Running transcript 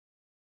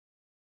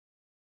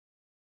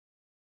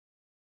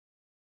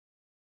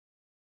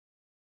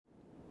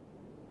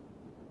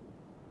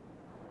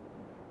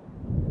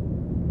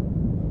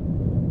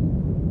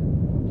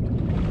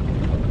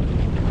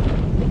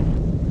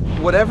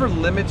whatever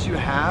limits you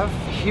have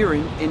here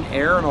in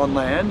air and on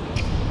land,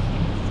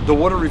 the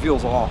water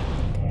reveals all.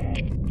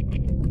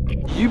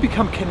 You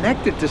become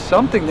connected to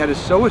something that is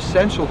so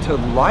essential to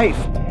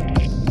life.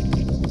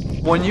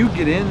 When you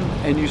get in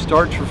and you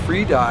start to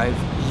free dive,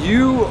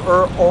 you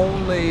are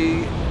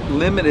only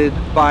limited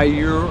by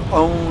your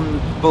own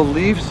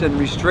beliefs and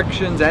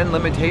restrictions and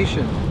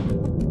limitations.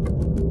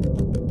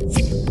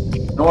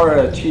 In order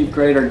to achieve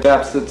greater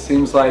depths, it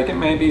seems like it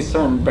may be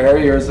certain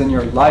barriers in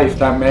your life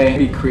that may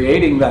be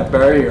creating that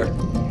barrier.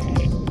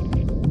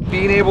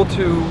 Being able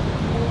to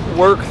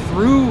work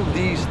through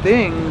these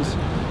things,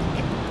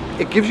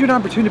 it gives you an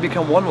opportunity to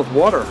become one with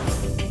water.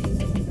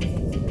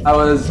 I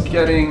was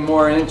getting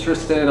more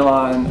interested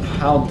on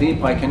how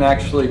deep I can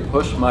actually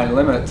push my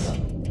limits.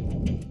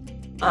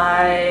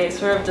 I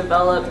sort of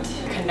developed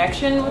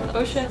connection with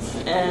oceans,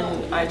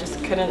 and I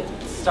just couldn't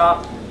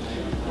stop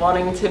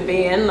wanting to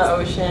be in the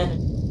ocean.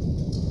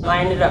 I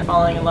ended up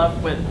falling in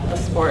love with the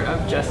sport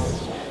of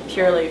just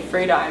purely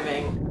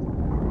freediving.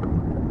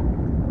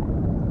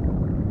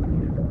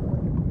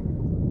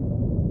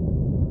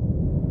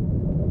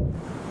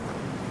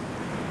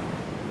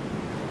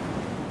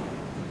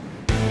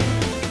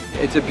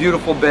 It's a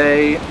beautiful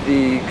bay.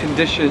 The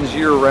conditions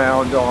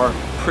year-round are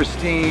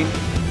pristine.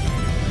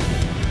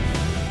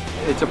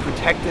 It's a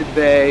protected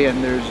bay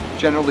and there's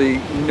generally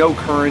no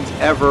currents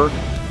ever.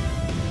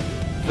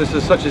 This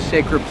is such a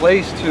sacred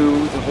place to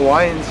the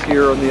Hawaiians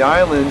here on the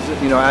islands,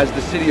 you know, as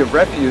the city of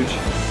refuge.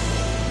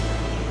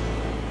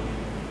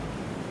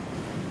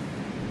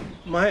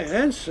 My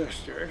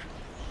ancestor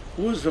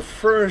was the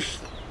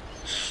first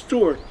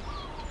steward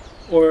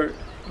or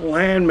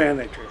land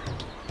manager,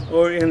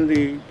 or in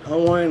the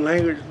Hawaiian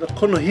language, the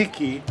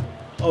konahiki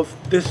of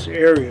this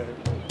area.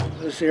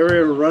 This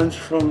area runs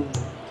from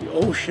the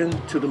ocean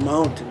to the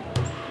mountain.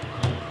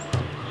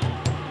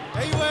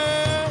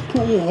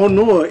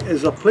 Pu'uhonua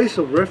is a place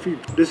of refuge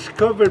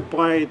discovered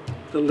by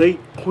the late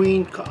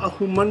Queen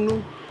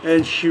Ka'ahumanu,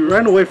 and she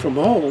ran away from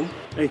home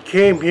and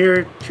came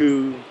here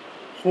to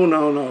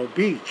Honaunau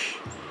Beach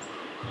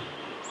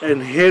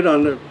and hid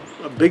on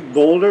a big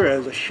boulder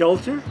as a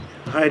shelter,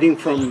 hiding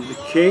from the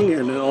king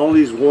and all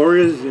these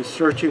warriors is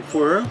searching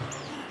for her.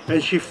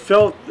 And she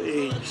felt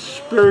a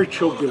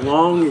spiritual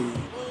belonging,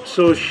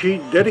 so she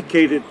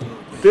dedicated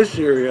this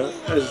area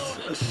as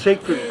a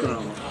sacred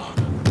ground.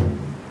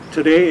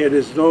 Today it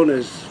is known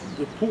as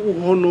the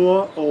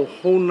Pu'uhonua o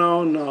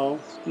Honaunau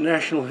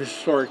National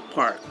Historic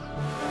Park.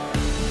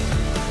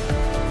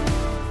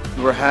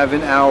 We're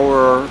having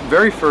our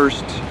very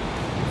first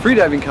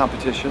freediving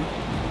competition,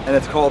 and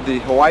it's called the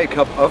Hawaii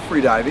Cup of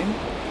Freediving.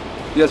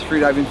 The U.S.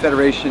 Freediving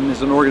Federation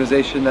is an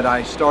organization that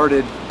I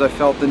started. I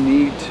felt the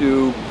need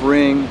to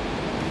bring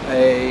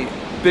a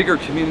bigger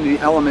community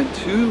element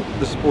to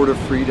the sport of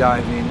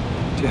freediving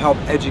to help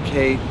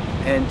educate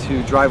and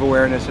to drive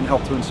awareness and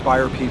help to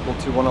inspire people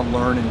to want to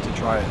learn and to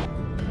try it.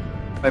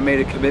 I made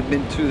a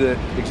commitment to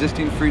the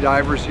existing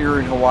freedivers here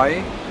in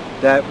Hawaii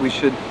that we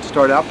should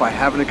start out by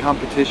having a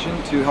competition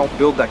to help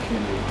build that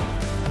community.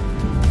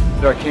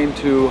 So I came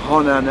to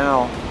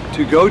Honaunau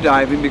to go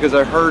diving because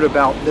I heard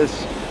about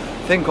this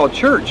thing called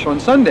church on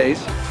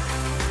Sundays.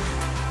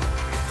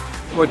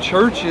 What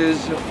church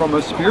is, from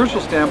a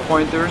spiritual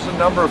standpoint, there's a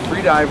number of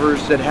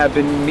freedivers that have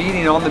been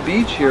meeting on the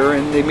beach here,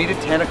 and they meet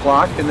at 10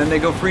 o'clock and then they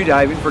go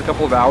freediving for a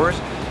couple of hours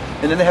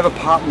and then they have a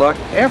potluck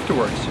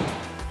afterwards.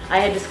 I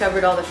had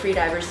discovered all the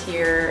freedivers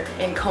here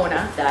in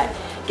Kona that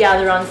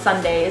gather on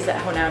Sundays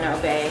at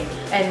Honaunau Bay,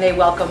 and they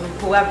welcome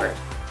whoever.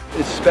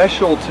 It's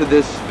special to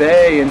this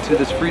bay and to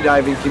this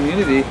freediving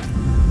community.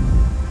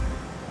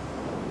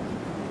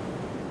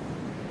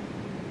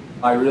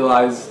 I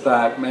realized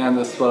that, man,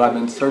 this is what I've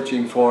been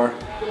searching for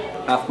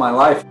half my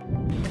life.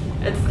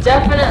 It's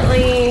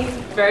definitely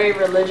very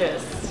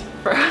religious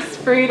for us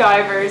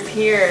freedivers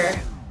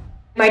here.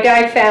 My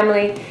dive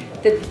family,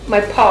 my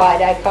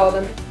pod, I call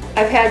them.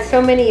 I've had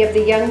so many of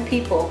the young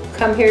people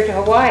come here to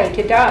Hawaii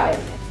to dive.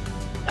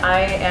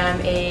 I am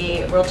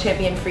a world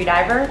champion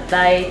freediver.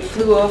 I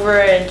flew over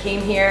and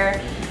came here,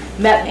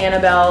 met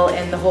Annabel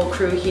and the whole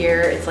crew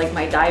here. It's like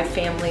my dive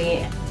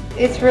family.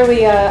 It's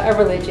really a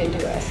religion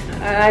to us.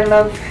 I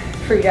love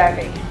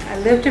freediving. I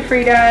live to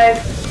freedive,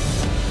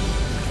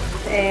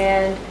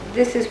 and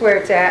this is where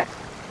it's at.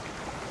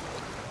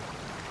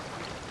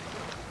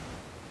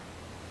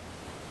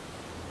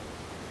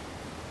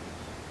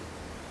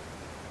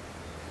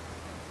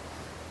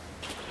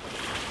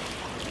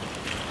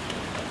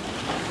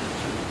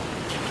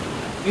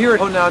 Here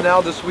at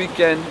Honaunau this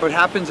weekend, what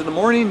happens in the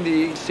morning,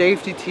 the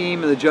safety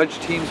team and the judge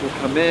teams will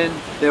come in.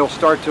 They'll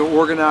start to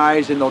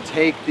organize and they'll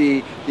take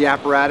the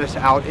apparatus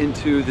out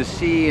into the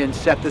sea and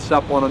set this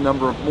up on a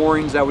number of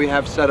moorings that we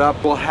have set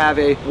up. We'll have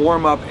a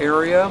warm-up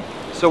area,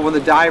 so when the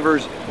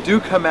divers do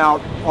come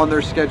out on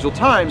their scheduled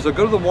times, they'll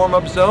go to the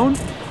warm-up zone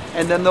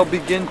and then they'll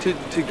begin to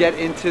get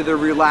into the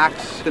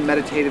relaxed and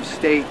meditative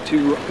state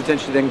to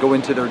potentially then go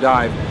into their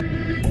dive.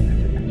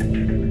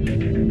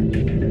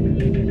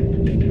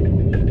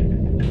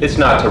 It's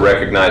not to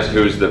recognize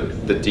who's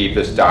the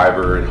deepest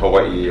diver in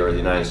Hawaii or the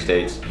United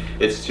States.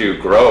 It's to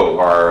grow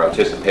our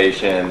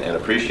participation and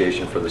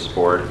appreciation for the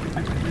sport.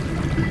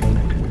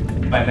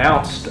 I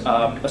announced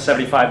a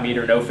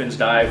 75-meter no-fins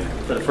dive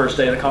for the first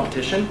day of the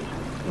competition.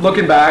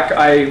 Looking back,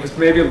 I was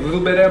maybe a little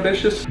bit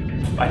ambitious.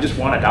 I just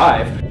want to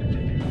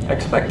dive.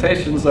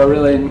 Expectations are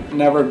really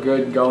never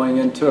good going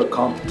into a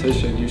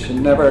competition. You should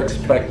never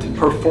expect to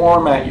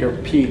perform at your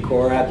peak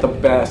or at the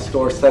best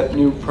or set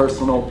new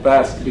personal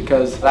best,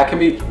 because that can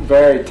be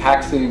very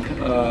taxing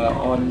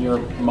on your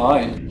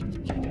mind.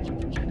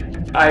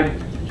 I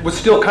was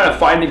still kind of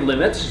finding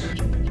limits.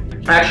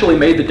 I actually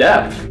made the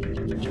depth.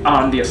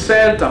 On the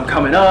ascent, I'm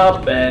coming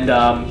up, and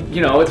you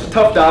know, it's a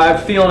tough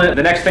dive, feeling it.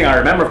 The next thing I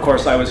remember, of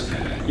course, I was,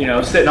 you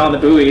know, sitting on the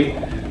buoy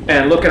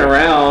and looking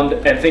around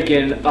and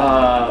thinking,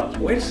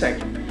 wait a sec,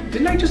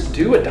 didn't I just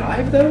do a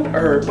dive though?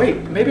 Or wait,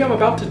 maybe I'm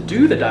about to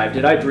do the dive.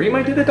 Did I dream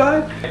I did a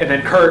dive? And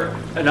then Kurt,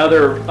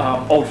 another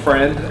old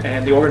friend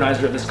and the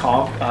organizer of this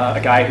comp,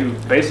 a guy who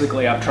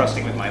basically I'm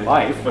trusting with my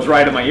life, was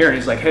right in my ear, and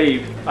he's like,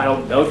 hey, I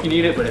don't know if you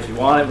need it, but if you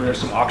want it, there's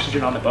some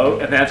oxygen on the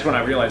boat. And that's when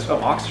I realized, oh,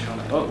 oxygen on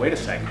the boat, wait a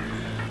sec.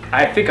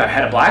 I think I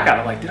had a blackout.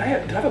 I'm like, did I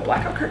have a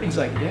blackout, Kurt? And he's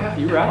like, yeah,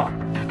 you were out.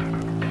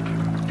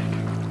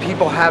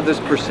 People have this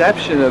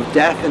perception of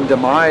death and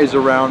demise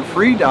around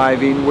free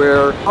diving,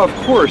 where of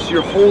course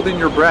you're holding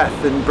your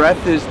breath, and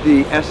breath is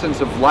the essence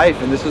of life,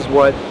 and this is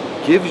what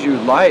gives you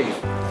life.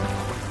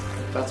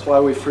 That's why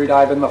we free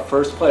dive in the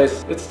first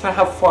place. It's to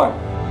have fun.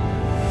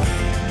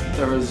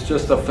 There was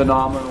just a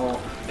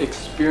phenomenal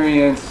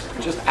experience,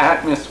 just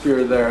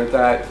atmosphere there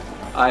that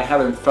I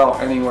haven't felt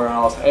anywhere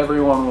else.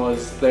 Everyone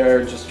was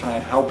there just trying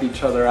to help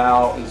each other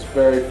out. It was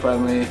very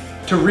friendly.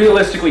 To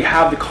realistically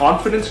have the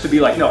confidence to be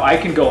like, no, I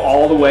can go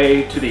all the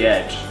way to the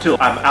edge till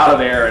I'm out of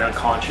air and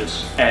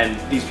unconscious, and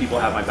these people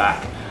have my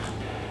back.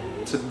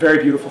 It's a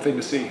very beautiful thing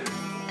to see.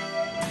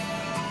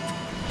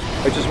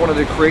 I just wanted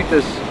to create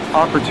this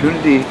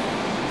opportunity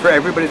for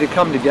everybody to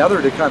come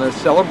together to kind of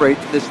celebrate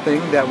this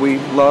thing that we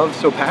love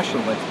so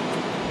passionately.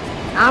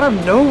 Out of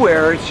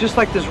nowhere, it's just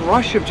like this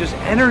rush of just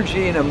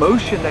energy and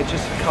emotion that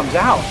just comes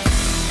out.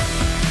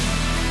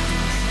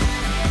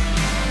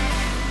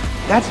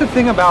 That's the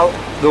thing about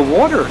the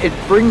water. It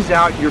brings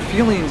out your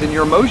feelings and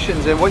your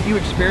emotions, and what you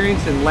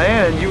experience in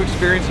land, you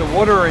experience in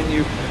water, and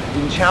you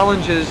in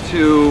challenges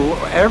to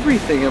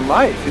everything in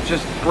life. It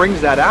just brings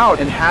that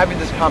out, and having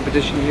this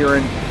competition here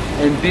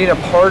and being a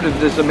part of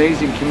this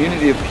amazing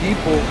community of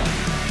people.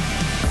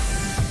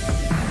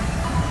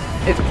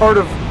 It's part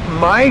of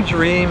my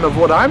dream of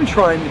what I'm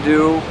trying to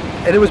do,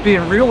 and it was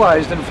being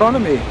realized in front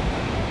of me.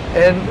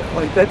 And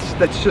like that's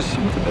just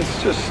something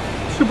that's just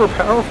super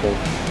powerful.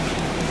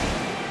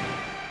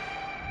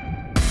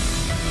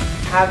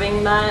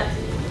 Having that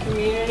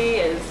community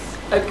is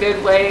a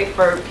good way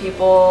for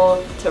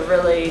people to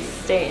really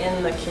stay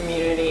in the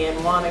community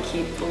and want to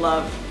keep the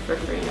love for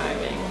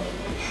freediving.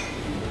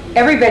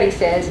 Everybody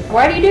says,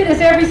 why do you do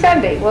this every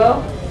Sunday?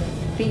 Well,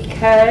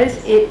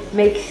 because it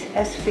makes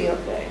us feel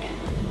good.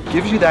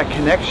 Gives you that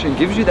connection,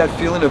 gives you that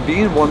feeling of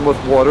being one with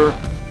water,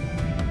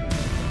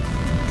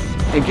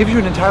 and gives you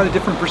an entirely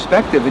different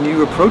perspective, and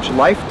you approach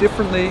life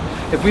differently.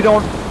 If we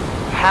don't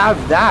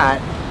have that,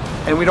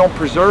 and we don't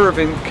preserve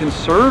and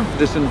conserve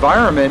this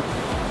environment,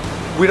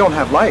 we don't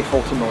have life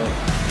ultimately.